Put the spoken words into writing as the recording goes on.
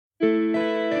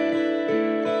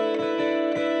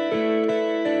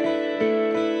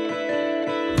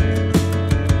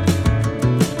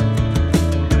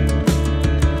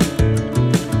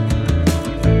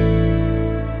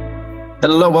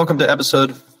Hello, welcome to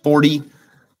episode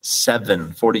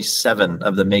 47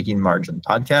 of the Making Margin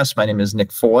podcast. My name is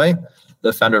Nick Foy,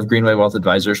 the founder of Greenway Wealth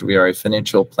Advisors. We are a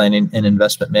financial planning and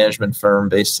investment management firm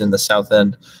based in the south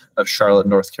end of Charlotte,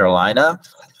 North Carolina.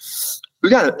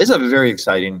 It's a very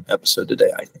exciting episode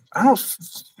today. I think I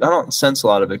don't sense a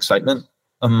lot of excitement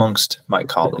amongst my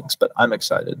colleagues, but I'm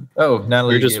excited. Oh,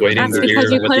 Natalie, you're just waiting. That's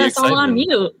because you put us all on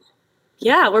mute.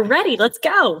 Yeah, we're ready. Let's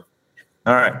go.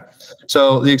 All right.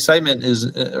 So the excitement is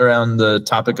around the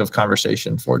topic of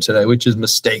conversation for today, which is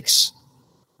mistakes.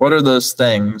 What are those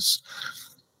things,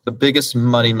 the biggest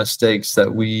money mistakes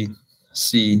that we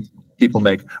see people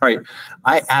make? All right.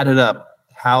 I added up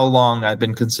how long I've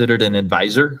been considered an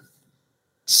advisor.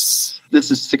 This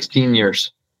is 16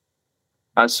 years.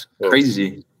 That's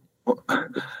crazy.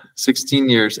 16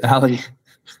 years. Allie.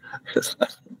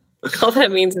 All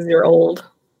that means is you're old.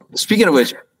 Speaking of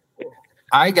which,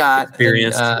 I got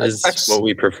experienced is what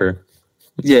we prefer.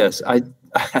 Yes, I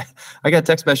got a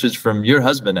text message from your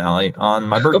husband, Allie, on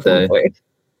my birthday,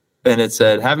 and it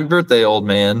said, "Happy birthday, old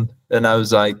man." And I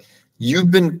was like,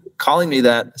 "You've been calling me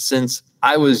that since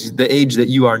I was the age that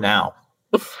you are now."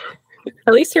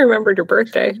 At least you remembered your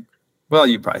birthday. Well,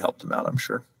 you probably helped him out, I'm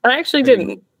sure. I actually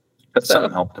didn't.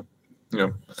 Something helped him. You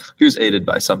know, he was aided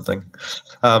by something.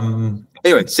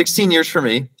 Anyway, 16 years for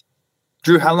me.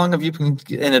 Drew, how long have you been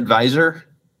an advisor?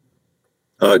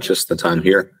 Just the time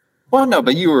here. Well, no,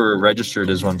 but you were registered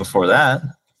as one before that.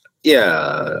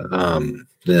 Yeah.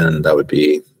 Then that would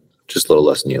be just a little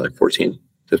less than you, like 14,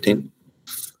 15.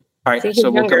 All right. So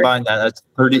we'll combine that.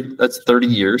 That's 30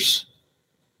 years.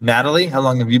 Natalie, how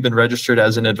long have you been registered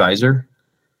as an advisor?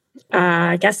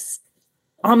 I guess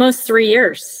almost 3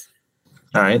 years.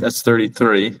 All right. That's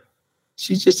 33.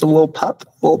 She's just a little pup,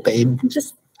 little babe.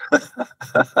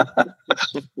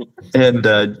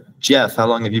 And Jeff, how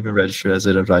long have you been registered as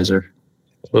an advisor?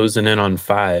 Closing in on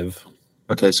 5.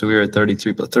 Okay, so we were at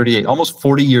 33, but 38, almost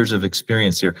 40 years of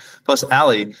experience here. Plus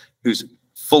Allie, who's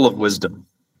full of wisdom.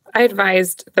 I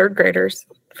advised third graders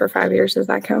for 5 years. Does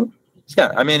that count?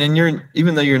 Yeah, I mean, and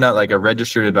even though you're not like a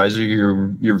registered advisor,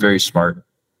 you're very smart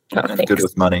and good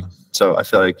with money. So I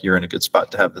feel like you're in a good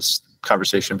spot to have this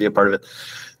conversation, be a part of it.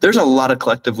 There's a lot of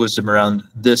collective wisdom around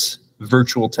this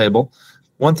virtual table.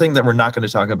 One thing that we're not going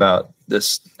to talk about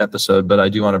this episode, but I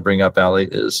do want to bring up, Allie,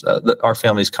 is our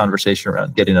family's conversation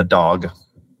around getting a dog.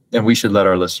 And we should let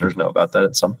our listeners know about that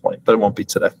at some point, but it won't be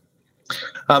today.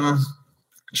 I'm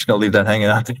just going to leave that hanging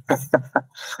out there.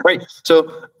 Right.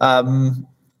 So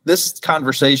this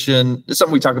conversation is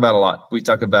something we talk about a lot. We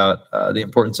talk about the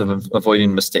importance of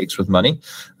avoiding mistakes with money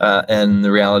and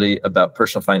the reality about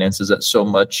personal finances, that so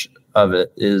much of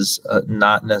it is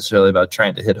not necessarily about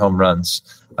trying to hit home runs,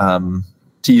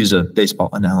 to use a baseball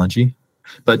analogy,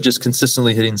 but just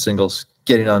consistently hitting singles,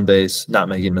 getting on base, not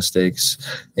making mistakes.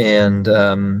 And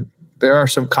there are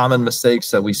some common mistakes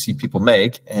that we see people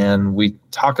make, and we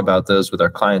talk about those with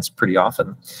our clients pretty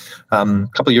often. A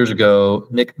couple of years ago,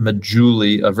 Nick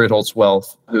Majuli of Ritholtz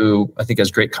Wealth, who I think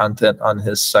has great content on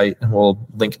his site, and we'll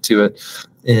link to it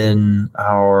in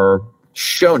our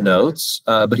show notes,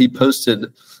 but he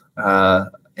posted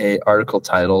a article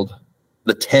titled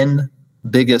 "The 10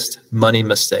 Biggest Money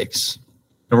Mistakes."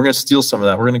 And we're going to steal some of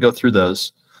that. We're going to go through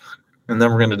those, and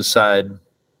then we're going to decide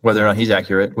whether or not he's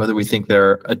accurate, whether we think there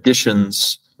are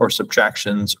additions or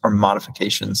subtractions or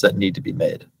modifications that need to be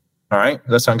made. All right?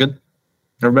 Does that sound good?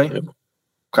 Everybody? Yep.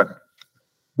 Okay.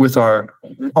 With our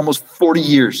almost 40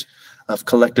 years of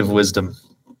collective wisdom,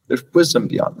 there's wisdom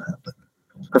beyond that, but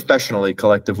professionally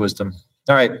collective wisdom.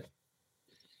 All right.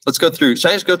 Let's go through. Should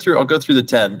I just go through? I'll go through the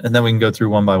 10, and then we can go through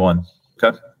one by one.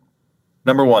 Okay.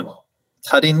 Number 1,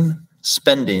 cutting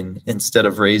spending instead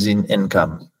of raising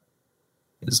income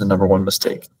is the number 1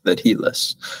 mistake that he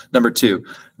lists. Number 2,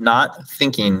 not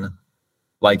thinking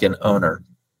like an owner.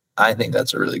 I think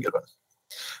that's a really good one.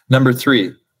 Number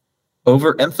 3,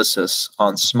 overemphasis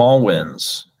on small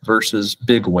wins versus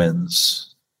big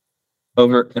wins.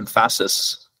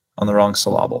 Overemphasis on the wrong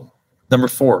syllable. Number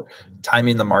 4,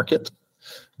 timing the market.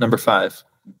 Number 5,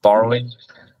 borrowing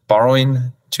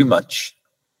too much.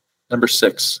 Number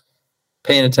 6,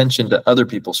 paying attention to other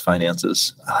people's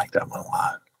finances. I like that one a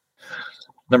lot.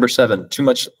 Number 7, too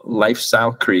much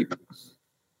lifestyle creep.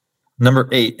 Number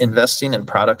 8, investing in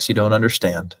products you don't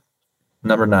understand.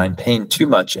 Number 9, paying too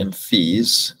much in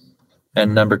fees.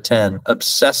 And number 10,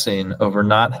 obsessing over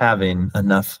not having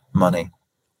enough money.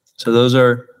 So those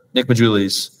are Nick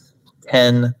Majuli's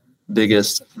 10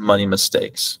 biggest money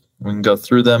mistakes. We can go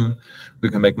through them.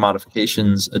 We can make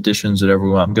modifications, additions, whatever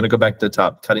we want. I'm going to go back to the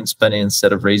top. Cutting spending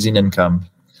instead of raising income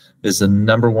is the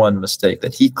number 1 mistake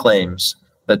that he claims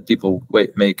that people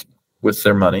make with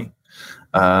their money.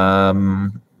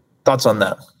 Thoughts on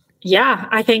that? Yeah,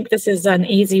 I think this is an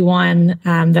easy one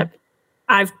that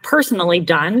I've personally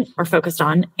done or focused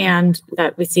on, and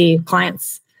that we see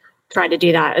clients try to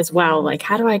do that as well. Like,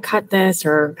 how do I cut this?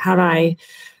 Or how do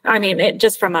I mean,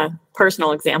 just from a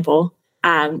personal example,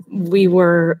 we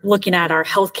were looking at our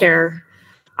healthcare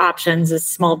options as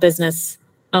small business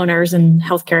owners, and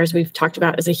healthcare, as we've talked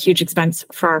about, is a huge expense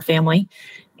for our family.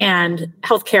 And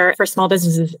healthcare for small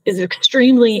businesses is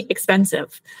extremely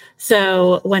expensive.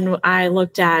 So when I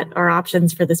looked at our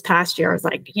options for this past year, I was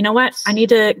like, you know what? I need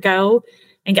to go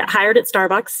and get hired at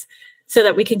Starbucks so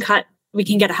that we can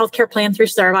get a healthcare plan through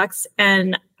Starbucks,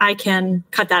 and I can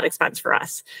cut that expense for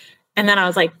us. And then I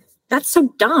was like, that's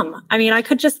so dumb. I mean, I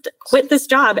could just quit this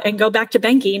job and go back to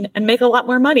banking and make a lot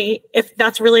more money if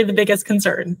that's really the biggest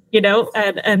concern,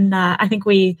 And I think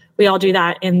we all do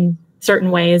that in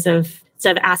certain ways of,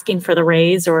 instead of asking for the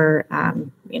raise or,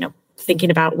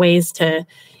 thinking about ways to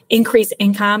increase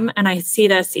income. And I see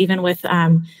this even with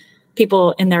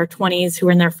people in their 20s who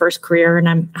are in their first career, and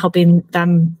I'm helping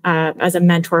them as a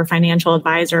mentor, financial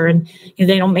advisor, and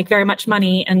they don't make very much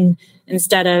money. And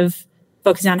instead of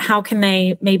focusing on how can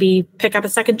they maybe pick up a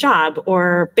second job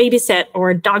or babysit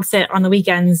or dog sit on the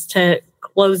weekends to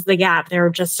close the gap,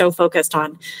 they're just so focused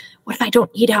on, what if I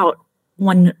don't eat out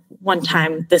one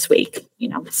time this week?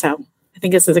 So I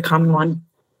think this is a common one.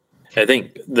 I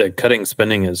think the cutting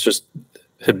spending is just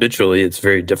habitually, it's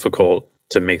very difficult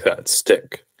to make that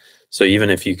stick. So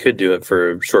even if you could do it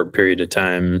for a short period of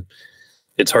time,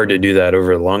 it's hard to do that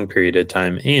over a long period of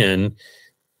time. And,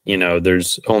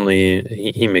 there's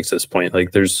only, he makes this point,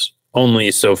 like there's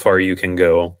only so far you can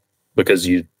go because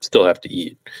you still have to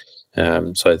eat.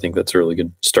 So I think that's a really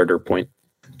good starter point.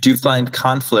 Do you find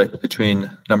conflict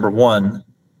between number 1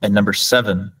 and number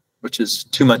 7, which is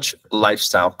too much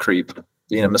lifestyle creep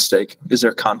being a mistake? Is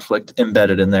there conflict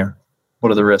embedded in there?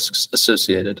 What are the risks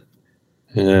associated?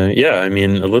 Yeah, I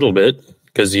mean, a little bit,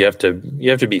 because you have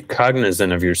to be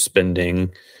cognizant of your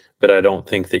spending, but I don't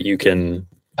think that you can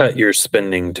cut your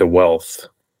spending to wealth,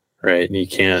 right? You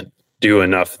can't do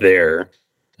enough there.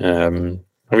 I've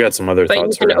got some other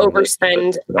thoughts. But you can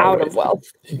overspend out of wealth.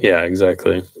 Yeah,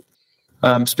 exactly.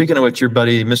 Speaking of which, your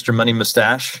buddy, Mr. Money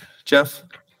Mustache, Jeff.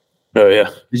 Oh yeah.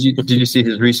 Did you see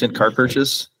his recent car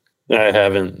purchase? I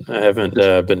haven't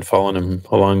been following him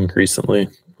along recently.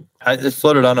 It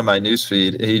floated onto my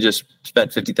newsfeed. He just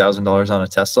spent $50,000 on a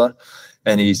Tesla,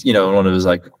 and he's, in one of his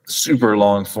like super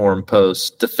long form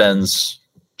posts defends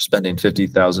spending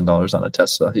 $50,000 on a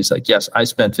Tesla. He's like, yes, I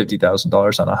spent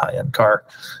 $50,000 on a high-end car,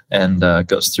 and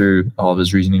goes through all of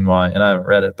his reasoning why. And I haven't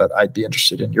read it, but I'd be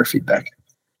interested in your feedback.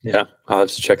 Yeah, I'll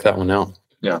have to check that one out.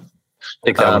 Yeah.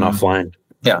 Take that one offline.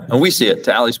 Yeah. And we see it,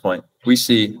 to Allie's point.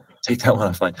 Take that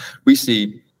one offline. We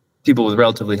see people with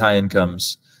relatively high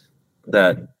incomes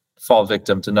that fall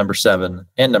victim to number 7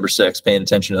 and number 6, paying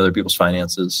attention to other people's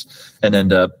finances, and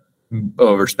end up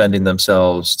overspending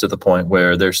themselves to the point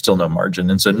where there's still no margin.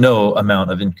 And so no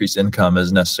amount of increased income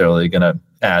is necessarily going to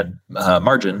add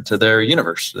margin to their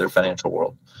universe, their financial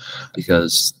world,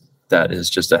 because that is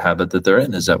just a habit that they're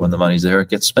in, is that when the money's there, it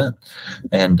gets spent.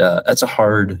 And it's a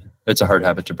hard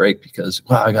habit to break, because,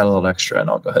 well, I got a little extra and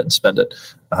I'll go ahead and spend it.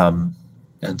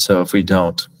 And so if we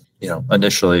don't,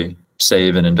 initially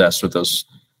save and invest with those,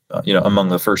 among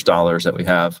the first dollars that we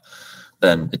have,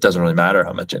 then it doesn't really matter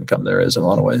how much income there is in a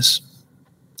lot of ways.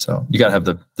 So you got to have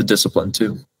the discipline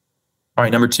too. All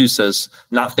right. Number 2 says,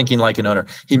 not thinking like an owner.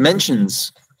 He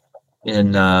mentions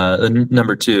in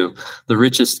number 2, the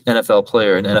richest NFL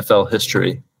player in NFL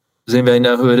history. Does anybody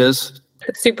know who it is?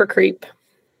 Super creep.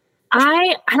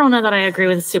 I don't know that I agree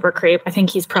with super creep. I think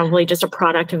he's probably just a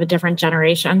product of a different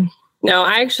generation. No,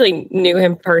 I actually knew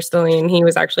him personally, and he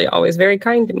was actually always very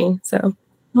kind to me. So,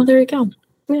 well, there you go.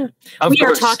 Yeah. We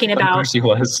are talking about he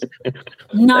was.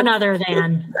 none other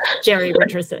than Jerry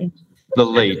Richardson. The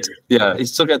late. Yeah,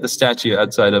 he's still got the statue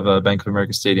outside of Bank of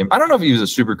America Stadium. I don't know if he was a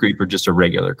super creep or just a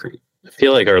regular creep. I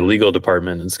feel like our legal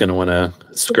department is going to want to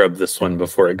scrub this one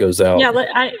before it goes out. Yeah, but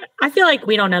I feel like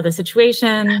we don't know the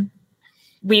situation.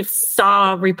 We've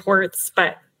saw reports,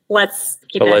 but let's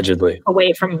keep allegedly it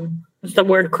away from the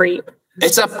word creep.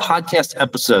 It's a podcast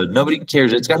episode. Nobody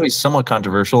cares. It's got to be somewhat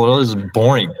controversial, or this is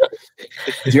boring.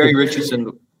 Jerry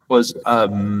Richardson was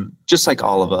just like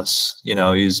all of us.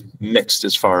 He's mixed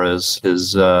as far as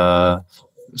his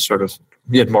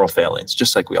he had moral failings,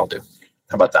 just like we all do.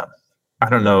 How about that? I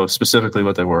don't know specifically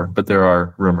what they were, but there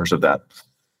are rumors of that.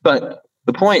 But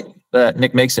the point that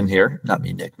Nick makes in here, not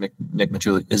me, Nick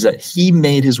Machuli, is that he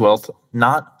made his wealth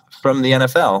not from the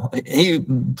NFL. He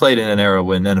played in an era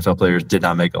when NFL players did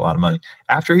not make a lot of money.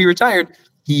 After he retired,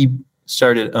 he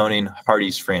started owning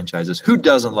Hardee's franchises. Who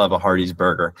doesn't love a Hardee's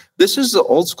burger? This is the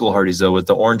old school Hardee's though, with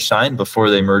the orange sign before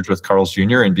they merged with Carl's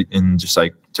Jr. and just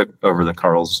like took over the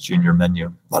Carl's Jr. menu.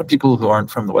 A lot of people who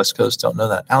aren't from the West Coast don't know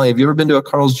that. Allie, have you ever been to a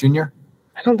Carl's Jr.?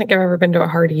 I don't think I've ever been to a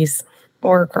Hardee's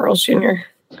or a Carl's Jr.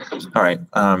 All right.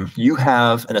 You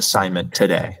have an assignment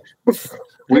today.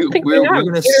 We're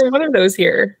going to see one of those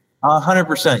here.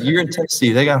 100%. You're in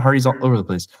Tennessee. They got Hardee's all over the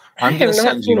place. I'm going to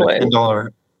send you a $10.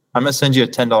 I'm going to send you a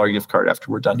 $10 gift card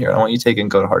after we're done here. I want you to take it and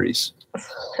go to Hardee's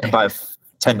and buy a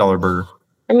 $10 burger.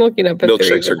 I'm looking up.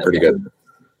 Milkshakes are pretty good.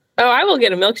 Oh, I will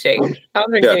get a milkshake. I'll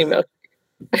drink any milk.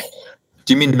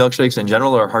 Do you mean milkshakes in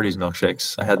general or Hardee's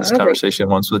milkshakes? I had this conversation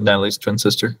once with Natalie's twin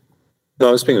sister. No,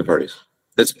 I was speaking of Hardee's.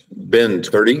 It's been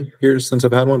 30 years since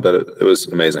I've had one, but it was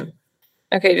amazing.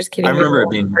 Okay, just kidding. I remember it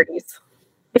being Hardee's.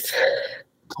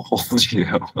 Told you.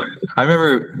 I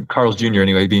remember Carl's Jr.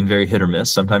 anyway being very hit or miss.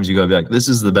 Sometimes you go be like, "This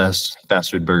is the best fast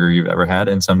food burger you've ever had,"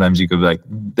 and sometimes you go be like,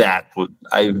 "That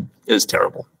is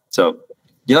terrible." So,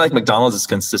 like McDonald's is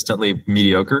consistently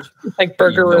mediocre. Like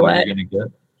burger roulette.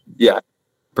 Yeah,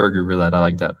 burger roulette. I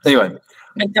like that. Anyway,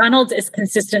 McDonald's is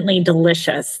consistently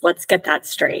delicious. Let's get that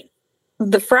straight.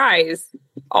 The fries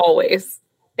always.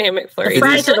 And McFlurry. The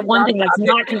fries are the one thing that's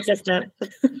not consistent.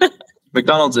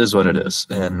 McDonald's is what it is,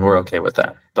 and we're okay with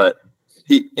that. But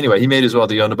he made as well.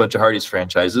 He owned a bunch of Hardee's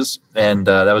franchises, and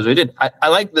that was what he did. I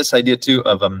like this idea too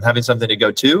of having something to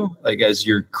go to, like as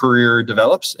your career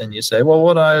develops, and you say,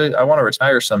 "Well, I want to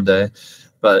retire someday,"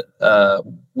 but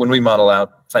when we model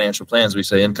out financial plans, we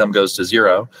say income goes to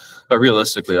zero. But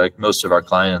realistically, like most of our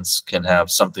clients can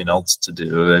have something else to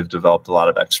do. They've developed a lot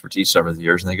of expertise over the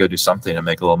years, and they go do something and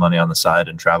make a little money on the side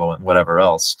and travel and whatever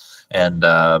else. And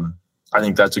I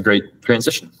think that's a great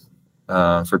transition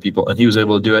for people. And he was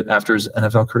able to do it after his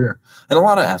NFL career. And a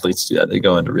lot of athletes do that. They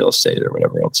go into real estate or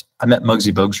whatever else. I met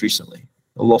Muggsy Bogues recently,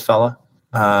 a little fella.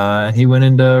 He went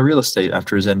into real estate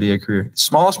after his NBA career.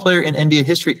 Smallest player in NBA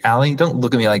history. Allie, don't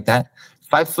look at me like that.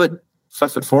 5'4",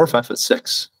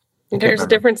 5'6". There's a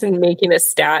difference in making a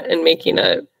stat and making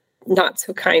a not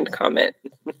so kind comment.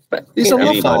 But he's a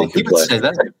little fella. He would say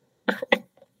that.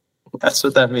 That's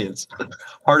what that means.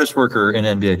 Hardest worker in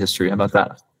NBA history. How about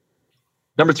that?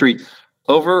 Number 3,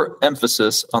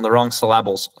 overemphasis on the wrong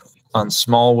syllables on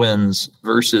small wins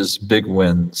versus big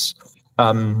wins.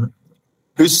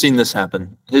 Who's seen this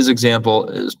happen? His example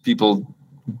is people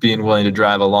being willing to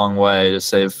drive a long way to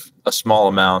save a small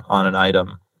amount on an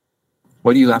item.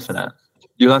 What are you laughing at?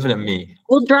 You're laughing at me.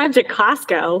 We'll drive to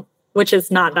Costco, which is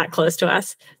not that close to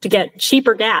us, to get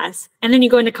cheaper gas. And then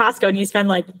you go into Costco and you spend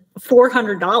like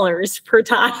 $400 per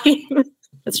time.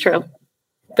 That's true.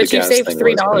 But you saved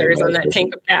 $3 on that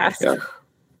tank of gas. Yeah.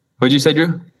 What'd you say,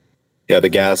 Drew? Yeah, the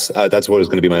gas. That's what was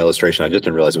going to be my illustration. I just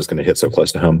didn't realize it was going to hit so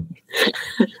close to home.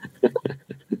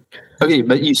 Okay,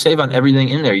 but you save on everything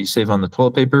in there. You save on the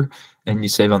toilet paper, and you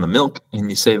save on the milk,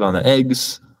 and you save on the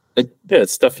eggs.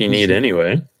 It's stuff you need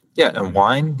anyway. Yeah, and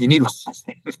wine. You need wine.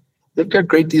 They've got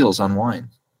great deals on wine.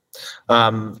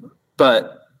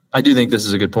 But I do think this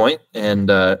is a good point.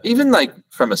 And even like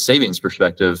from a savings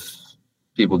perspective,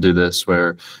 people do this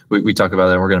where we talk about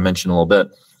that. And we're going to mention a little bit.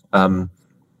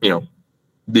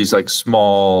 These like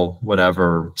small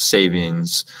whatever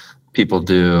savings people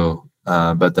do,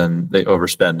 but then they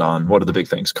overspend on what are the big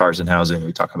things? Cars and housing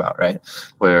we talk about, right?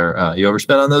 Where you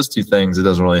overspend on those two things. It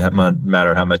doesn't really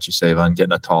matter how much you save on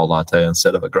getting a tall latte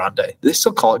instead of a grande. Do they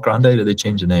still call it grande? Did they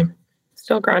change the name?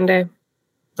 Still grande.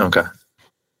 Okay.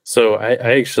 So I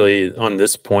actually, on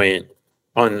this point,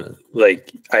 I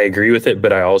agree with it,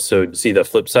 but I also see the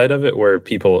flip side of it where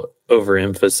people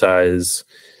overemphasize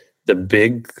the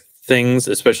big things,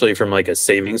 especially from like a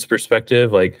savings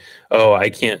perspective. Like, oh, I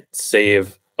can't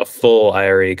save a full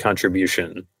IRA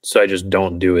contribution, so I just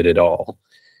don't do it at all.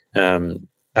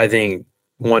 I think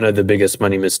one of the biggest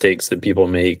money mistakes that people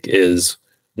make is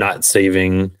not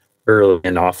saving early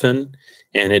and often.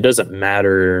 And it doesn't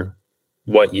matter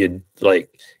what you'd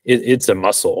like. It's a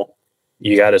muscle.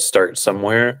 You got to start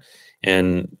somewhere.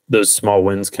 And those small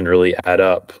wins can really add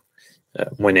up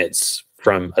when it's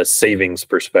from a savings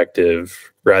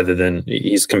perspective, rather than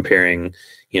he's comparing,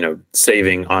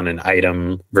 saving on an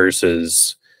item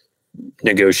versus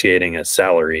negotiating a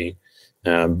salary.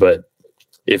 But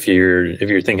if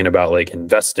you're thinking about like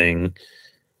investing,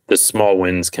 the small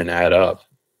wins can add up.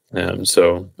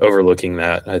 So overlooking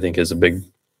that, I think, is a big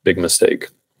mistake.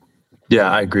 Yeah,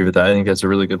 I agree with that. I think that's a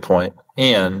really good point.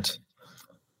 And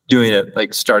doing it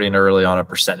like starting early on a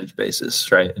percentage basis,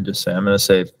 right? And just say, I'm going to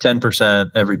save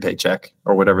 10% every paycheck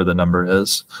or whatever the number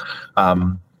is.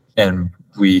 And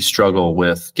we struggle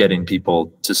with getting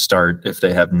people to start if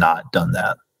they have not done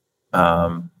that.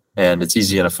 And it's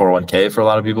easy in a 401k for a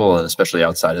lot of people, and especially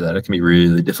outside of that, it can be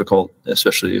really difficult,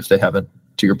 especially if they haven't,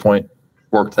 to your point,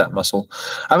 worked that muscle.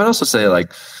 I would also say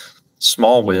like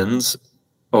small wins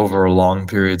over long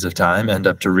periods of time end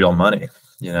up to real money.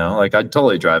 Like I'd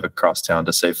totally drive across town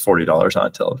to save $40 on a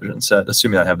television set,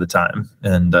 assuming I have the time.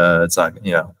 And it's not,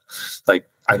 like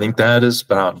I think that is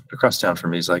about across town for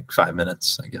me is like 5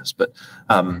 minutes, I guess. But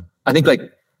I think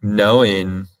like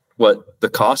knowing what the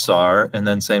costs are and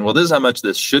then saying, well, this is how much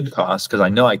this should cost because I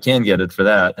know I can get it for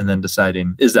that. And then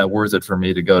deciding, is that worth it for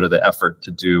me to go to the effort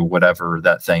to do whatever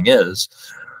that thing is?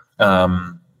 I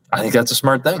think that's a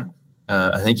smart thing.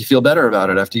 I think you feel better about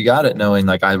it after you got it, knowing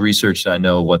like I researched, I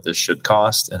know what this should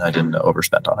cost and I didn't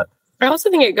overspend on it. I also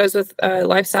think it goes with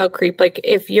lifestyle creep. Like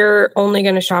if you're only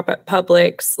going to shop at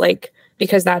Publix, like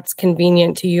because that's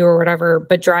convenient to you or whatever,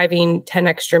 but driving 10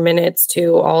 extra minutes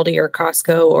to Aldi or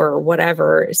Costco or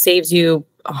whatever saves you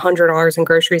 $100 in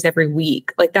groceries every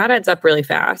week. Like that adds up really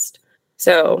fast.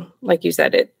 So like you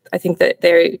said, I think that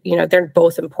they're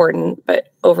both important,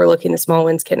 but overlooking the small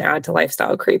wins can add to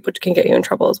lifestyle creep, which can get you in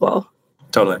trouble as well.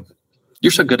 Totally.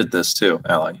 You're so good at this too,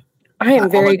 Allie. I am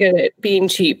very good at being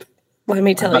cheap. Let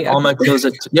me tell you. All my clothes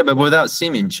yeah, but without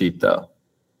seeming cheap though.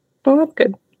 Well, that's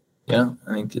good. Yeah,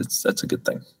 I think that's a good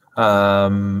thing. All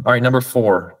right, number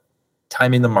 4,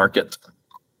 timing the market.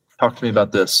 Talk to me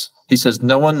about this. He says,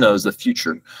 no one knows the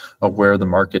future of where the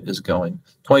market is going.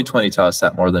 2020 taught us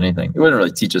that more than anything. It wouldn't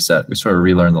really teach us that. We sort of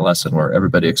relearned the lesson where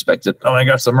everybody expected, oh my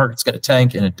gosh, the market's going to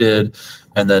tank, and it did,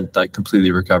 and then like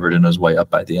completely recovered and was way up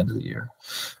by the end of the year.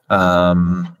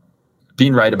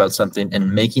 Being right about something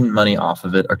and making money off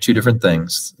of it are two different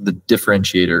things. The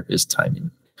differentiator is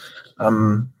timing.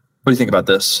 What do you think about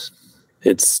this?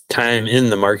 It's time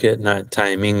in the market, not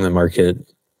timing the market.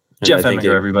 Jeff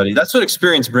Eminger, everybody. That's what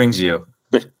experience brings you.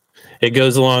 It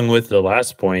goes along with the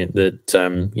last point that,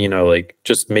 like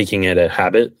just making it a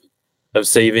habit of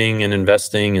saving and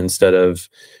investing instead of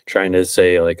trying to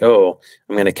say like, oh,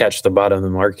 I'm going to catch the bottom of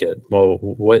the market. Well,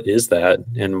 what is that?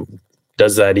 And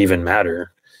does that even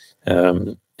matter?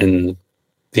 And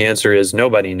the answer is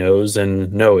nobody knows.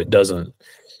 And no, it doesn't.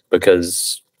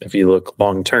 Because if you look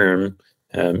long term,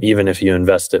 even if you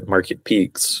invest at market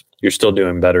peaks, you're still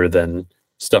doing better than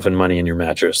stuffing money in your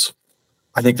mattress.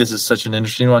 I think this is such an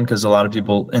interesting one because a lot of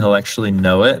people intellectually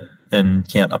know it and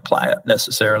can't apply it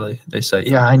necessarily. They say,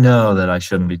 yeah, I know that I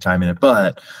shouldn't be timing it,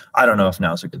 but I don't know if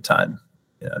now's a good time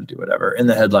to do whatever in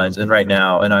the headlines. And right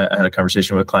now, and I had a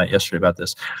conversation with a client yesterday about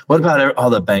this. What about all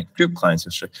the bank group clients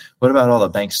yesterday? What about all the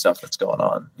bank stuff that's going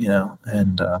on?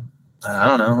 And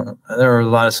I don't know. There are a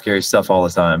lot of scary stuff all the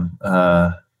time.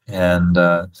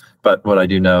 But what I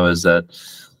do know is that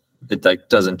it like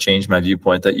doesn't change my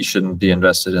viewpoint that you shouldn't be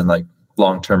invested in like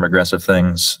long-term aggressive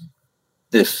things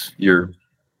if you're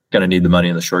going to need the money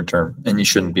in the short term, and you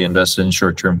shouldn't be invested in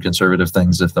short-term conservative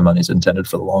things if the money's intended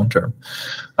for the long term.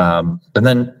 And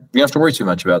then you don't have to worry too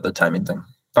much about the timing thing.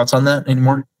 Thoughts on that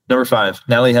anymore? Number 5,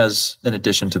 Nally has an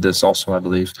addition to this also, I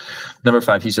believe. Number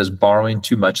 5, he says borrowing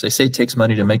too much. They say it takes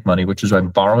money to make money, which is why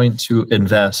borrowing to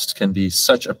invest can be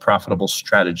such a profitable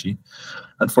strategy.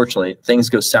 Unfortunately, things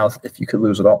go south if you could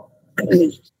lose it all.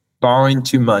 Borrowing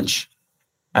too much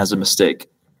as a mistake.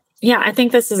 Yeah, I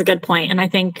think this is a good point. And I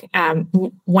think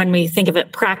when we think of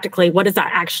it practically, what does that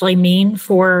actually mean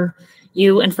for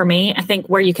you and for me? I think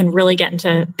where you can really get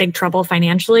into big trouble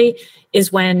financially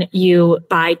is when you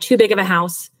buy too big of a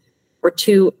house or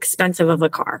too expensive of a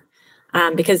car,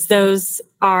 because those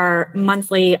are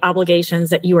monthly obligations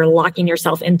that you are locking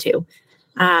yourself into.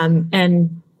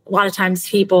 And a lot of times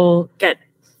people get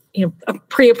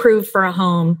pre-approved for a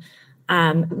home,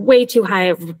 way too high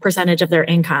of a percentage of their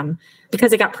income.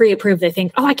 Because it got pre-approved, they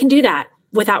think, oh, I can do that,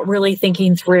 without really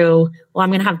thinking through, well, I'm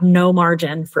going to have no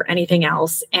margin for anything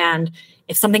else. And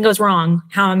if something goes wrong,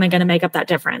 how am I going to make up that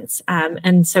difference?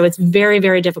 And so it's very,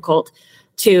 very difficult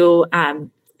to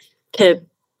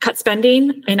cut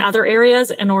spending in other areas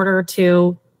in order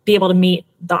to be able to meet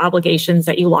the obligations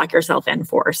that you lock yourself in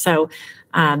for. So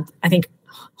I think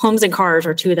homes and cars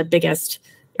are two of the biggest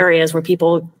areas where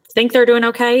people think they're doing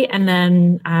okay, and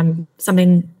then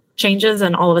something changes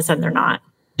and all of a sudden they're not.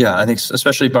 Yeah, I think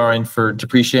especially borrowing for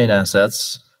depreciating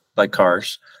assets like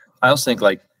cars. I also think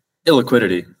like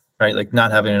illiquidity, right? Like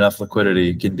not having enough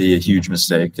liquidity can be a huge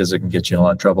mistake because it can get you in a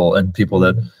lot of trouble. And people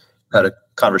that had a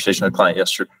conversation with a client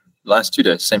yesterday, last 2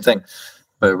 days, same thing.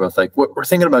 But we're both like, we're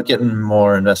thinking about getting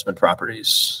more investment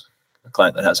properties. A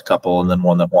client that has a couple and then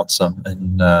one that wants some.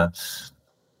 And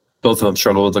both of them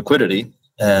struggle with liquidity.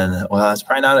 And well, it's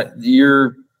probably not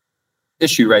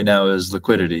issue right now is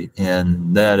liquidity,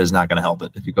 and that is not going to help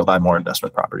it if you go buy more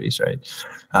investment properties, right?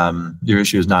 Your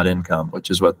issue is not income, which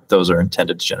is what those are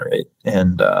intended to generate.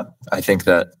 And I think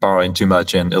that borrowing too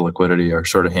much and illiquidity are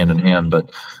sort of hand in hand,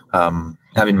 but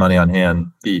having money on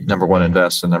hand, number one,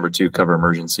 invest, and number two, cover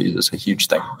emergencies is a huge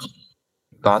thing.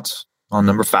 Thoughts on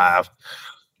number 5?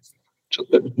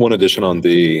 One addition on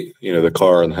the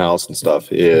car and the house and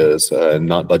stuff is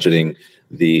not budgeting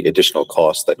the additional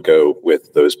costs that go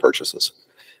with those purchases.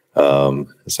 So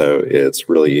it's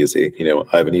really easy.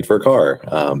 I have a need for a car,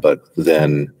 but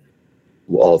then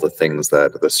all the things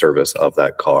that the service of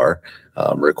that car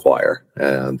require,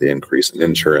 and the increase in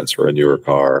insurance for a newer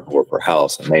car or for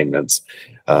house and maintenance,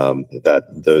 that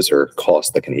those are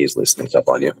costs that can easily sneak up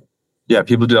on you. Yeah,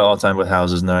 people do it all the time with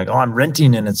houses, and they're like, "Oh, I'm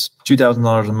renting, and it's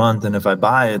 $2,000 a month, and if I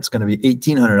buy, it's going to be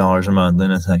 $1,800 a month."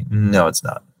 And it's like, no, it's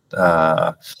not.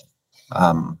 I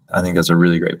think that's a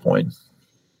really great point.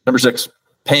 Number 6,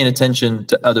 paying attention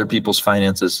to other people's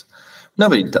finances.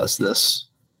 Nobody does this,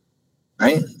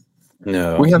 right?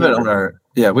 No, we have it on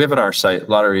our site.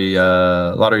 Lottery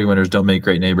winners don't make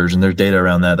great neighbors, and there's data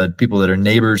around that people that are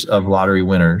neighbors of lottery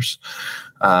winners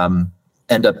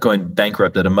end up going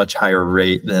bankrupt at a much higher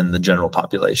rate than the general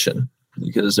population,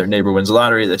 because their neighbor wins the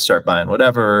lottery, they start buying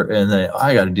whatever, and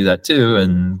I got to do that too,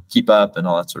 and keep up and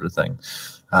all that sort of thing.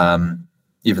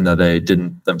 Even though they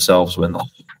didn't themselves win the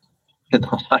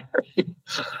lottery.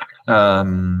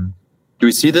 Do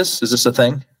we see this? Is this a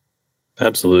thing?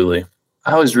 Absolutely.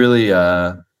 I always really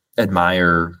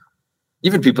admire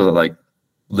even people that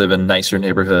live in nicer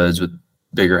neighborhoods with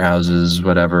bigger houses,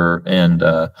 whatever, and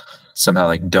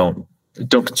somehow don't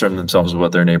concern themselves with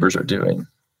what their neighbors are doing,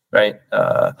 right?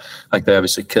 They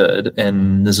obviously could,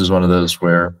 and this is one of those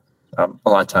where a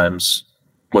lot of times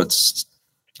what's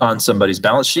on somebody's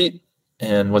balance sheet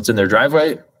and what's in their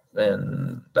driveway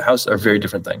and the house are very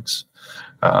different things,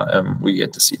 and we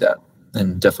get to see that,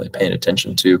 and definitely paying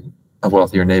attention to a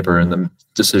wealthier neighbor and the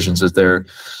decisions that they're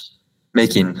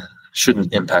making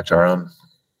shouldn't impact our own.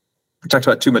 We talked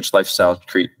about too much lifestyle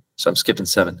creep, so I'm skipping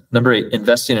 7. Number 8,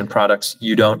 investing in products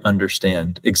you don't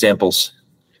understand. Examples.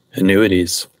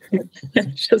 Annuities.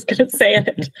 Just going to say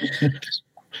it.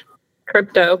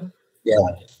 Crypto. Yeah,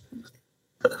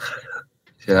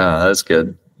 that's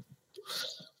good.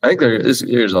 I think there's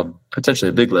potentially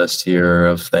a big list here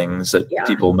of things that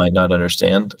people might not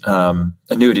understand.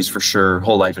 Annuities for sure,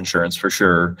 whole life insurance for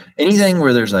sure. Anything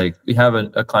where there's we have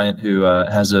a client who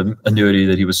has an annuity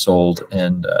that he was sold,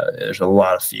 and there's a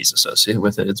lot of fees associated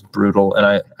with it. It's brutal,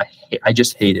 and I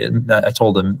just hate it. And I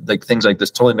told him things like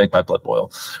this totally make my blood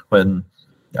boil when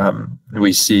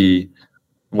we see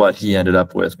what he ended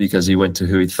up with, because he went to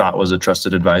who he thought was a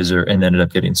trusted advisor and ended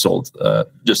up getting sold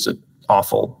just an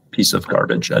awful piece of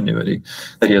garbage annuity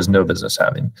that he has no business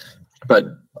having. But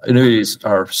annuities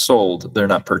are sold, they're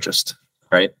not purchased,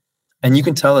 right? And you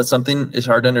can tell that something is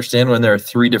hard to understand when there are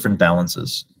 3 different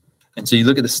balances. And so you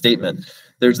look at the statement,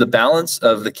 there's the balance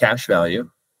of the cash value,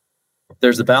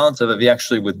 there's the balance of if he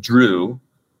actually withdrew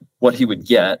what he would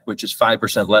get, which is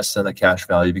 5% less than the cash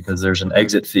value because there's an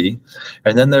exit fee.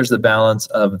 And then there's the balance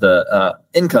of the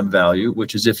income value,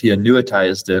 which is if he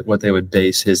annuitized it, what they would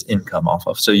base his income off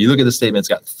of. So you look at the statement, it's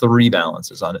got 3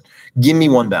 balances on it. Give me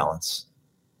one balance,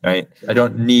 right? I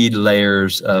don't need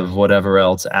layers of whatever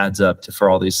else adds up for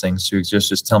all these things to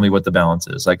just tell me what the balance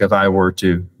is. If I were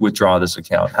to withdraw this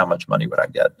account, how much money would I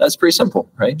get? That's pretty simple,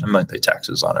 right? I might pay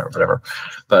taxes on it or whatever,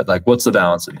 but what's the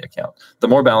balance in the account? The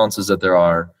more balances that there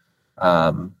are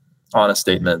on a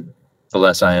statement, the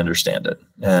less I understand it.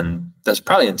 And that's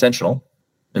probably intentional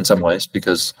in some ways,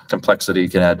 because complexity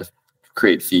can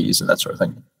create fees and that sort of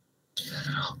thing.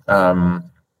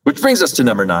 Which brings us to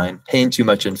number 9, paying too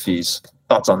much in fees.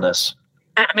 Thoughts on this?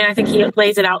 I think he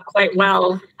lays it out quite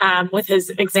well with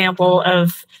his example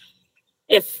of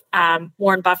if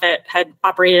Warren Buffett had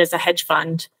operated as a hedge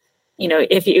fund.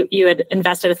 If you had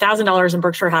invested $1,000 in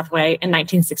Berkshire Hathaway in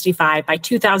 1965, by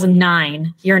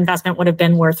 2009, your investment would have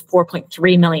been worth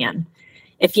 $4.3 million.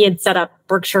 If he had set up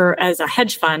Berkshire as a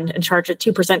hedge fund and charged a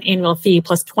 2% annual fee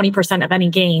plus 20% of any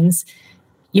gains,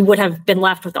 you would have been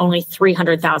left with only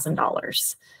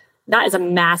 $300,000. That is a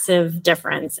massive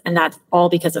difference, and that's all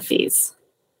because of fees.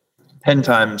 10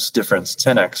 times difference,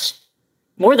 10x.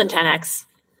 More than 10x.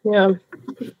 Yeah.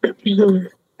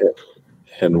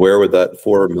 And where would that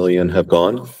 $4 million have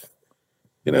gone?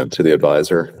 To the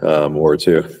advisor or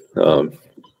to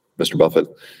Mr. Buffett.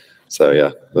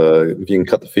 So if you can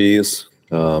cut the fees,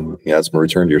 add some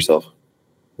return to yourself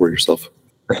or yourself.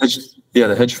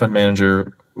 The hedge fund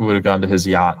manager would have gone to his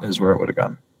yacht is where it would have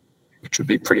gone, which would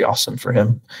be pretty awesome for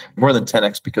him. More than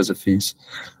 10x because of fees.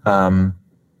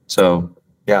 So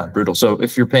Yeah, brutal. So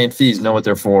if you're paying fees, know what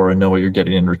they're for and know what you're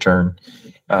getting in return.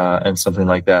 And something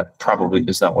like that probably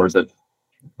is not worth it.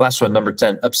 Last one, number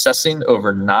 10, obsessing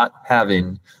over not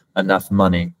having enough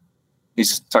money. He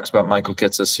talks about Michael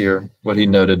Kitces here, what he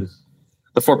noted.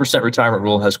 The 4% retirement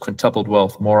rule has quintupled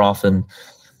wealth more often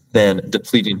than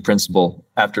depleting principal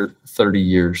after 30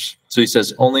 years. So he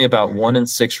says only about 1 in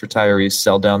 6 retirees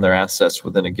sell down their assets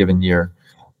within a given year.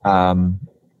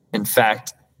 In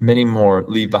fact, many more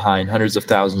leave behind hundreds of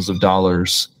thousands of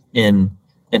dollars in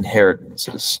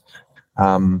inheritances.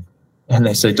 And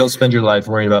they say, don't spend your life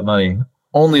worrying about money.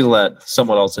 Only let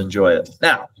someone else enjoy it.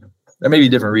 Now, there may be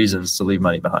different reasons to leave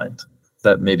money behind.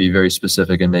 That may be very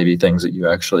specific and maybe things that you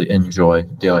actually enjoy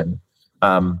doing.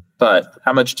 But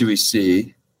how much do we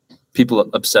see people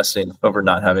obsessing over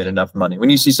not having enough money? When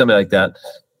you see somebody like that,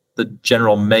 the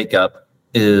general makeup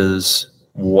is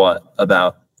what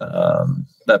about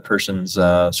that person's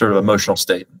sort of emotional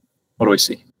state? What do we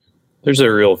see? There's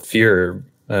a real fear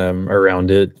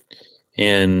around it.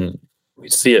 And we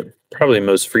see it probably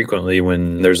most frequently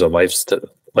when there's a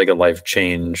life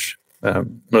change,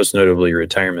 most notably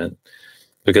retirement,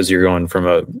 because you're going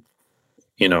from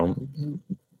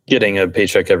getting a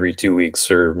paycheck every 2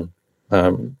 weeks or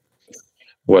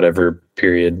whatever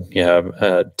period you have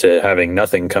to having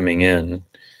nothing coming in.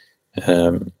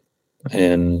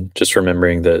 And just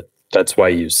remembering that that's why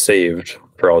you saved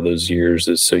for all those years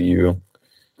is so you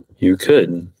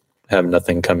could have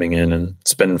nothing coming in and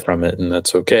spend from it, and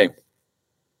that's okay.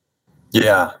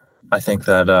 Yeah, I think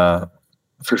that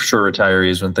for sure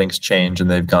retirees, when things change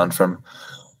and they've gone from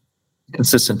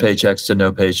consistent paychecks to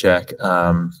no paycheck,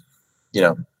 the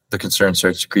concern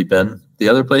starts to creep in. The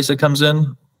other place it comes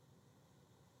in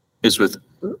is with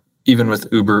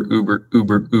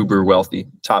uber wealthy,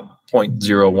 top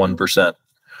 0.01%.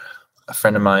 A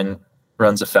friend of mine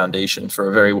runs a foundation for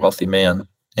a very wealthy man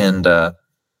and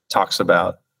talks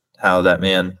about how that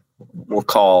man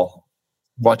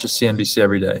watches CNBC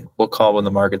every day. We'll call when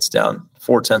the market's down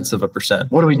 0.4%.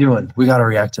 What are we doing? We got to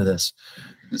react to this.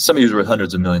 Some of you are worth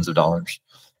hundreds of millions of dollars.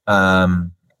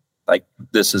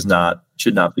 This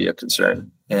should not be a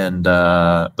concern. And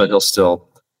but he'll still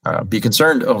be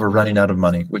concerned over running out of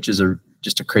money, which is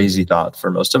just a crazy thought for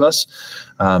most of us.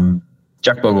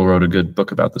 Jack Bogle wrote a good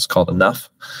book about this called Enough.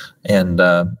 And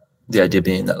the idea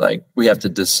being that we have to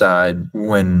decide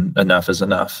when enough is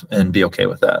enough and be okay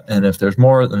with that. And if there's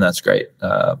more, then that's great.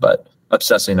 But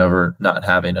obsessing over not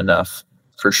having enough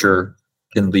for sure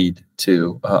can lead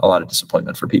to a lot of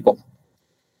disappointment for people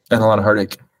and a lot of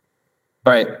heartache.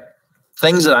 All right.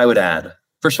 Things that I would add.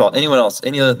 First of all, anyone else,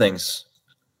 any other things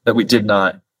that we did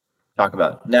not talk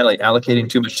about? Natalie, allocating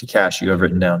too much to cash, you have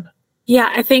written down.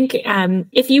 Yeah, I think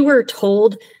if you were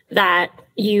told that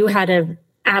you had an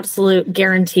absolute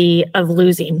guarantee of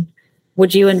losing,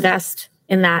 would you invest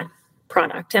in that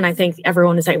product? And I think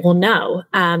everyone is like, well, no.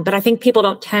 But I think people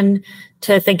don't tend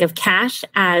to think of cash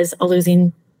as a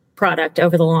losing product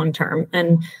over the long term.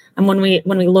 And when we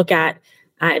look at,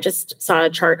 I just saw a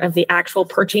chart of the actual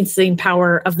purchasing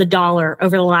power of the dollar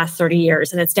over the last 30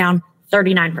 years, and it's down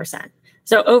 39%.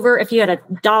 So if you had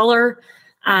 $1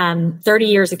 30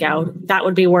 years ago, that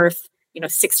would be worth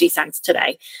 60 cents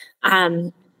today.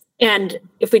 And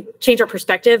if we change our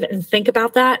perspective and think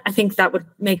about that, I think that would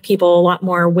make people a lot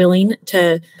more willing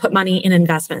to put money in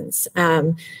investments.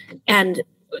 And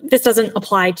this doesn't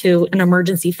apply to an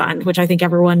emergency fund, which I think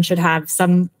everyone should have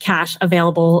some cash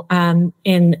available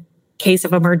in case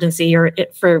of emergency or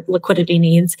for liquidity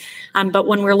needs. But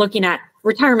when we're looking at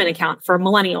retirement account for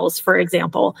millennials, for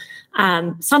example,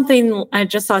 I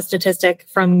just saw a statistic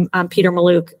from Peter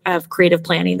Mallouk of Creative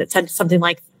Planning that said something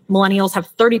like millennials have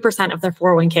 30% of their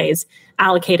 401ks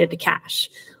allocated to cash.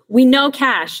 We know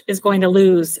cash is going to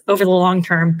lose over the long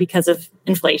term because of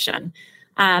inflation.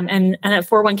 And a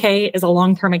 401k is a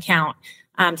long-term account.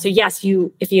 So yes,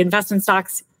 if you invest in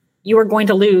stocks, you are going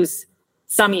to lose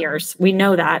some years. We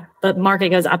know that, but market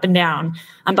goes up and down.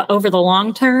 But over the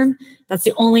long term, that's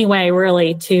the only way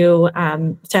really to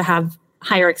have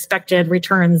higher expected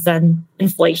returns than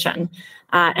inflation,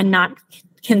 and not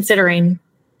considering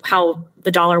how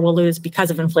the dollar will lose because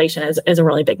of inflation is a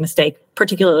really big mistake,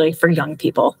 particularly for young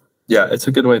people. Yeah, it's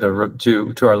a good way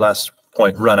to our last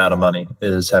point, run out of money,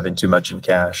 is having too much in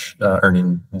cash,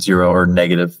 earning zero or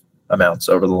negative amounts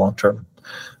over the long term,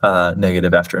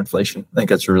 negative after inflation. I think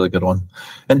that's a really good one.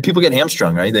 And people get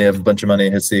hamstrung, right? They have a bunch of money,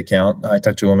 hits the account. I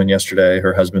talked to a woman yesterday,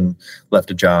 her husband left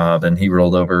a job and he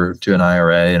rolled over to an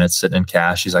IRA and it's sitting in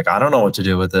cash. She's like, I don't know what to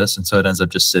do with this. And so it ends up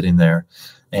just sitting there.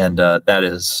 And that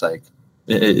is like,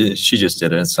 she just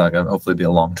did it. It's not going to hopefully be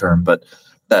a long term, but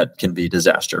that can be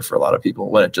disaster for a lot of people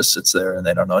when it just sits there and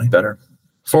they don't know any better.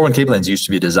 401k plans used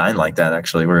to be designed like that,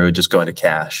 actually, where it would just go into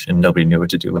cash and nobody knew what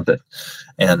to do with it.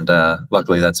 And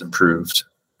luckily that's improved.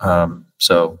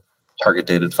 So target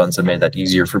dated funds have made that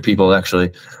easier for people to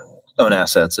actually own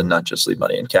assets and not just leave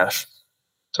money in cash.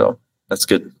 So that's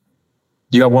good.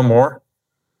 You got one more?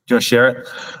 Do you want to share it?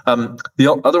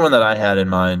 The other one that I had in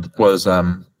mind was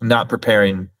not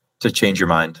preparing to change your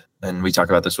mind. And we talk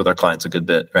about this with our clients a good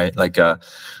bit, right? Like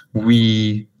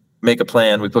we make a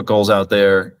plan, we put goals out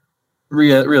there.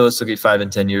 Realistically, 5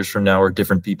 and 10 years from now, we're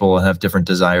different people and have different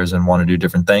desires and want to do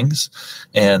different things.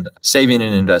 And saving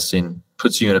and investing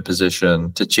puts you in a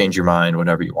position to change your mind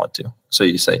whenever you want to. So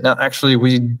you say, no, actually,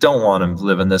 we don't want to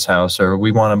live in this house, or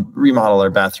we want to remodel our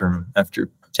bathroom after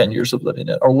 10 years of living in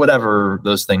it, or whatever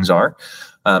those things are.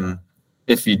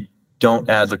 If you don't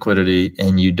add liquidity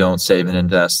and you don't save and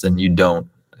invest, then you don't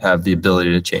have the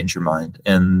ability to change your mind.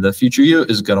 And the future you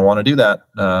is going to want to do that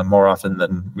more often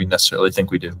than we necessarily think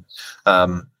we do.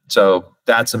 So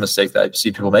that's a mistake that I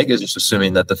see people make, is just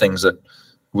assuming that the things that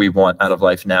we want out of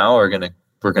life now we're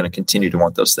going to continue to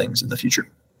want those things in the future,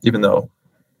 even though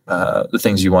the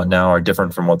things you want now are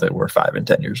different from what they were 5 and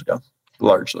 10 years ago,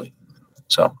 largely.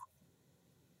 So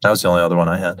that was the only other one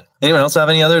I had. Anyone else have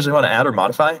any others they want to add or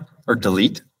modify or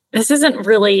delete? This isn't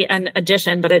really an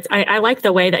addition, but I like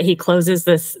the way that he closes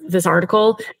this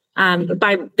article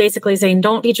by basically saying,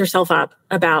 don't beat yourself up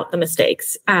about the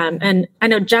mistakes. And I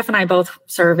know Jeff and I both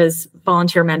serve as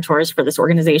volunteer mentors for this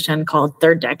organization called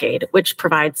Third Decade, which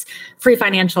provides free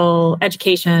financial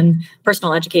education,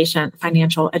 personal education,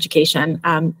 financial education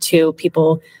to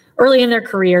people early in their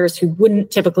careers who wouldn't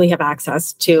typically have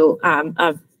access to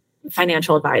a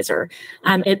financial advisor.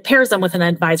 It pairs them with an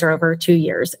advisor over 2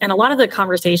 years. And a lot of the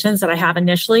conversations that I have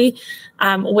initially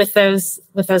with those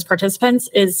participants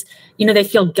is, they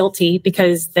feel guilty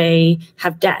because they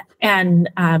have debt and,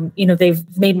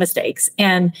 they've made mistakes.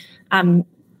 And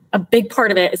a big part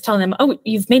of it is telling them, oh,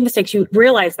 you've made mistakes. You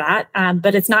realize that,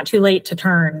 but it's not too late to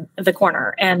turn the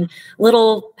corner. And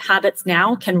little habits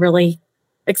now can really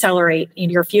accelerate in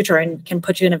your future and can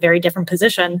put you in a very different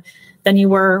position than you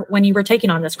were when you were taking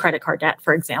on this credit card debt,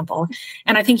 for example.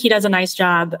 And I think he does a nice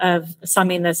job of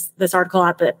summing this article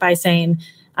up by saying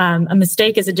a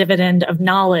mistake is a dividend of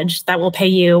knowledge that will pay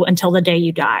you until the day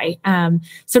you die.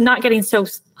 So not getting so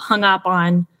hung up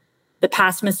on the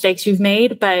past mistakes you've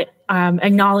made, but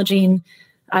acknowledging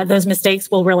those mistakes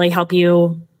will really help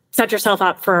you set yourself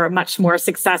up for a much more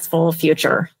successful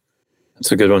future.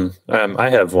 That's a good one. I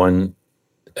have one.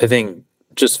 I think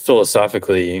just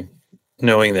philosophically,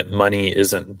 knowing that money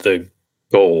isn't the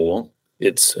goal,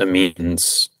 it's a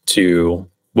means to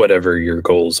whatever your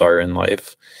goals are in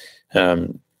life.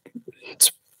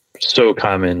 It's so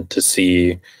common to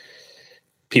see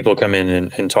people come in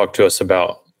and talk to us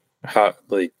about how,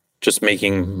 like, just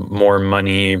making more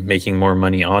money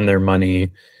on their money,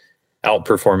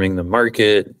 outperforming the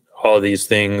market, all these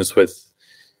things with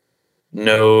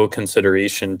no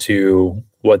consideration to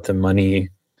what the money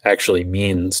actually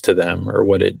means to them or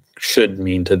what it should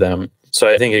mean to them. So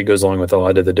I think it goes along with a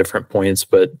lot of the different points,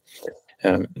 but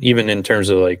even in terms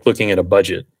of like looking at a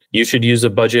budget, you should use a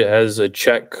budget as a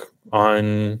check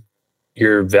on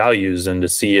your values and to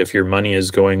see if your money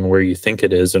is going where you think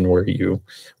it is and where you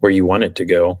want it to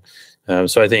go.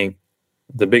 So I think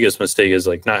the biggest mistake is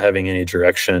like not having any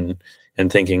direction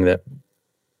and thinking that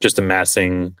just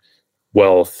amassing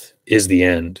wealth is the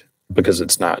end, because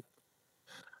it's not.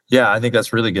 Yeah, I think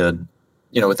that's really good.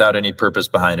 Without any purpose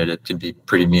behind it, it can be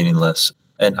pretty meaningless.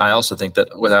 And I also think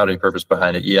that without any purpose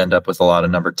behind it, you end up with a lot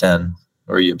of number 10,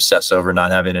 or you obsess over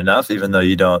not having enough, even though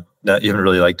you haven't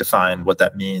really defined what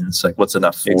that means, like what's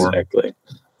enough for. Exactly.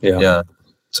 Yeah.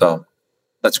 So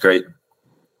that's great.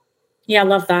 Yeah, I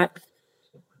love that.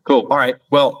 Cool. All right.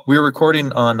 Well, we're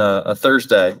recording on a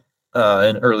Thursday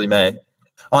in early May.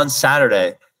 On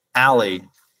Saturday, Allie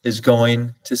is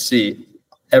going to see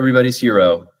everybody's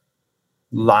hero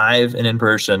live and in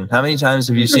person. How many times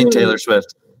have you seen Taylor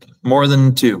Swift? More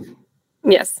than 2?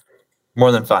 Yes.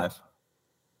 More than 5?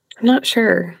 I'm not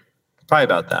sure. Probably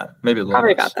about that. Maybe a little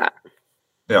Probably less. about that.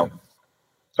 Yeah.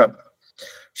 So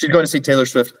she's going to see Taylor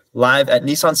Swift live at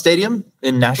Nissan Stadium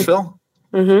in Nashville.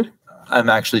 Mm-hmm. I'm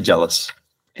actually jealous.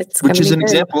 Which is an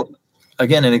example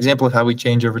of how we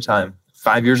change over time.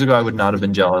 5 years ago, I would not have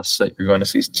been jealous that you're going to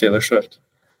see Taylor Swift.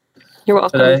 You're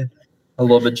welcome. Today, a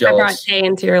little bit I jealous. brought Tay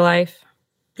into your life.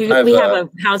 We have a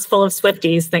house full of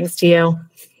Swifties, thanks to you.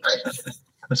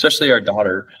 Especially our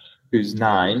daughter, who's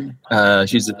 9.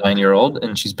 She's a 9-year-old,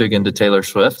 and she's big into Taylor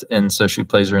Swift. And so she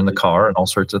plays her in the car and all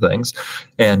sorts of things.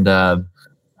 And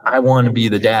I want to be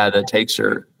the dad that takes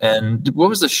her. And what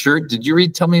was the shirt? Did you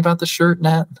tell me about the shirt,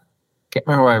 Nat? can't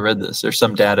remember where I read this. There's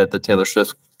some dad at the Taylor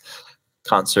Swift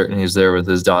concert, and he's there with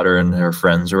his daughter and her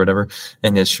friends or whatever.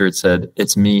 And his shirt said,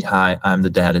 "It's me. Hi, I'm the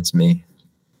dad. It's me,"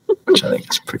 which I think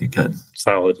is pretty good.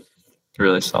 Solid.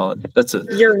 Really solid. That's it.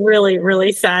 You're really,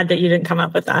 really sad that you didn't come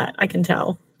up with that. I can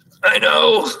tell. I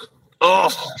know. Oh,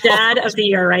 Dad of the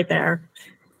year right there.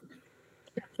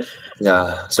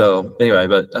 Yeah. So anyway,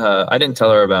 but I didn't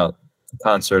tell her about the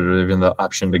concert or even the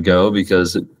option to go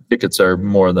because tickets are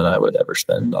more than I would ever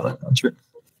spend on a concert.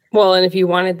 Well, and if you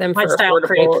wanted them for Lifestyle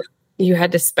affordable, creep. you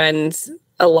had to spend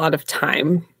a lot of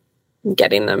time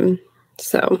getting them.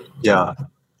 So Yeah.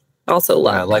 also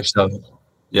luck. Lifestyle.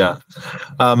 Yeah.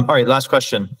 All right. Last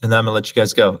question, and then I'm gonna let you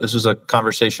guys go. This was a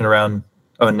conversation around.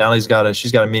 Oh, and Natalie's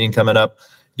she's got a meeting coming up.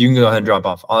 You can go ahead and drop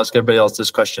off. I'll ask everybody else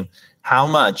this question: how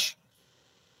much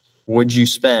would you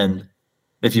spend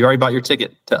if you already bought your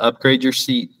ticket to upgrade your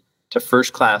seat to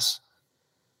first class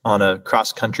on a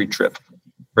cross country trip?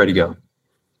 Ready to go.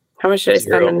 How much did I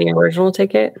spend on the original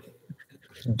ticket?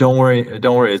 Don't worry.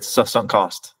 It's a sunk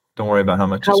cost. Don't worry about how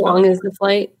much. How long is the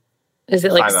flight? Is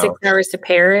it like 5 6 hours to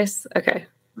Paris? Okay.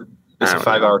 It's a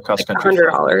 5-hour cross country.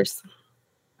 $100.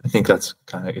 I think that's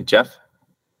kind of good. Jeff?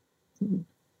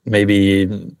 Maybe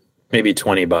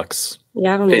 $20.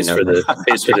 Yeah, I don't Pays know. for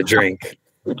the drink.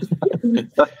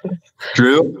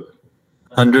 Drew?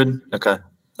 100? Okay.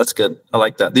 That's good. I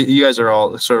like that. You guys are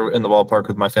all sort of in the ballpark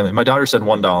with my family. My daughter said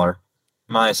 $1.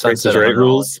 My son said Price is Right $100.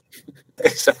 rules.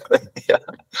 Exactly. Yeah.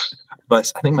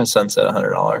 But I think my son said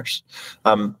 $100.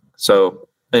 So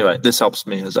anyway, this helps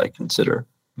me as I consider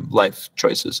life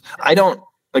choices. I don't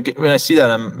like when I see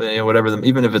that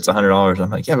even if it's $100, I'm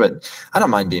like, yeah, but I don't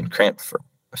mind being cramped for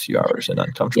a few hours and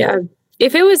uncomfortable. Yeah.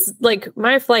 If it was like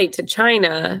my flight to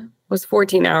China was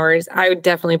 14 hours, I would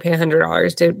definitely pay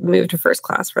 $100 to move to first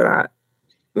class for that.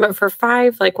 But for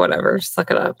 5, like whatever, suck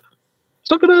it up.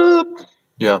 Suck it up.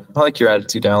 Yeah. I like your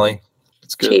attitude, Allie.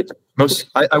 It's good. Cheap.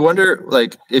 I wonder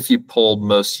like if you polled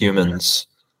most humans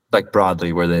like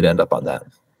broadly where they'd end up on that.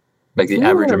 Like the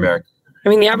average American. I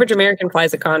mean, the average American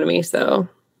flies economy, so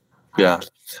Yeah.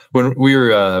 When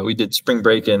we did spring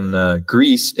break in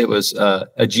Greece, it was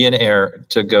Aegean Air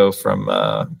to go from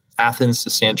Athens to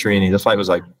Santorini. The flight was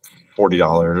like $40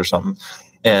 or something.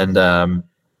 And,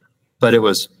 but it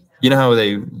was, you know how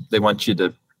they want you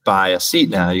to buy a seat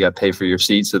now, you got to pay for your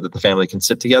seat so that the family can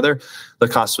sit together. The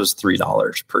cost was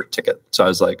 $3 per ticket. So I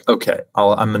was like, okay,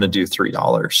 I'm going to do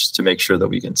 $3 to make sure that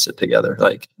we can sit together.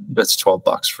 Like that's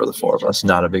 $12 for the 4 of us.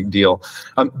 Not a big deal.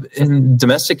 In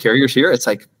domestic carriers here, it's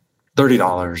like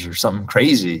 $30 or something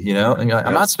crazy, you know, and you're like,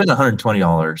 I'm not spending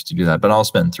 $120 to do that, but I'll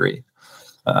spend $3.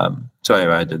 So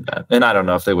anyway, I did that. And I don't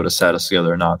know if they would have sat us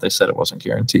together or not. They said it wasn't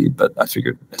guaranteed, but I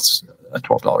figured it's a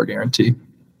 $12 guarantee.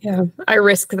 yeah, I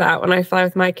risk that when I fly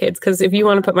with my kids because if you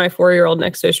want to put my 4-year-old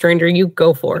next to a stranger, you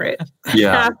go for it.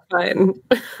 Yeah. Have fun.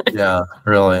 Yeah,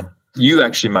 really. You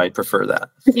actually might prefer that.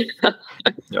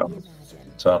 Yeah.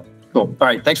 So cool. All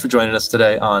right. Thanks for joining us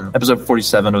today on episode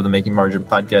 47 of the Making Margin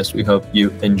podcast. We hope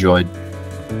you enjoyed.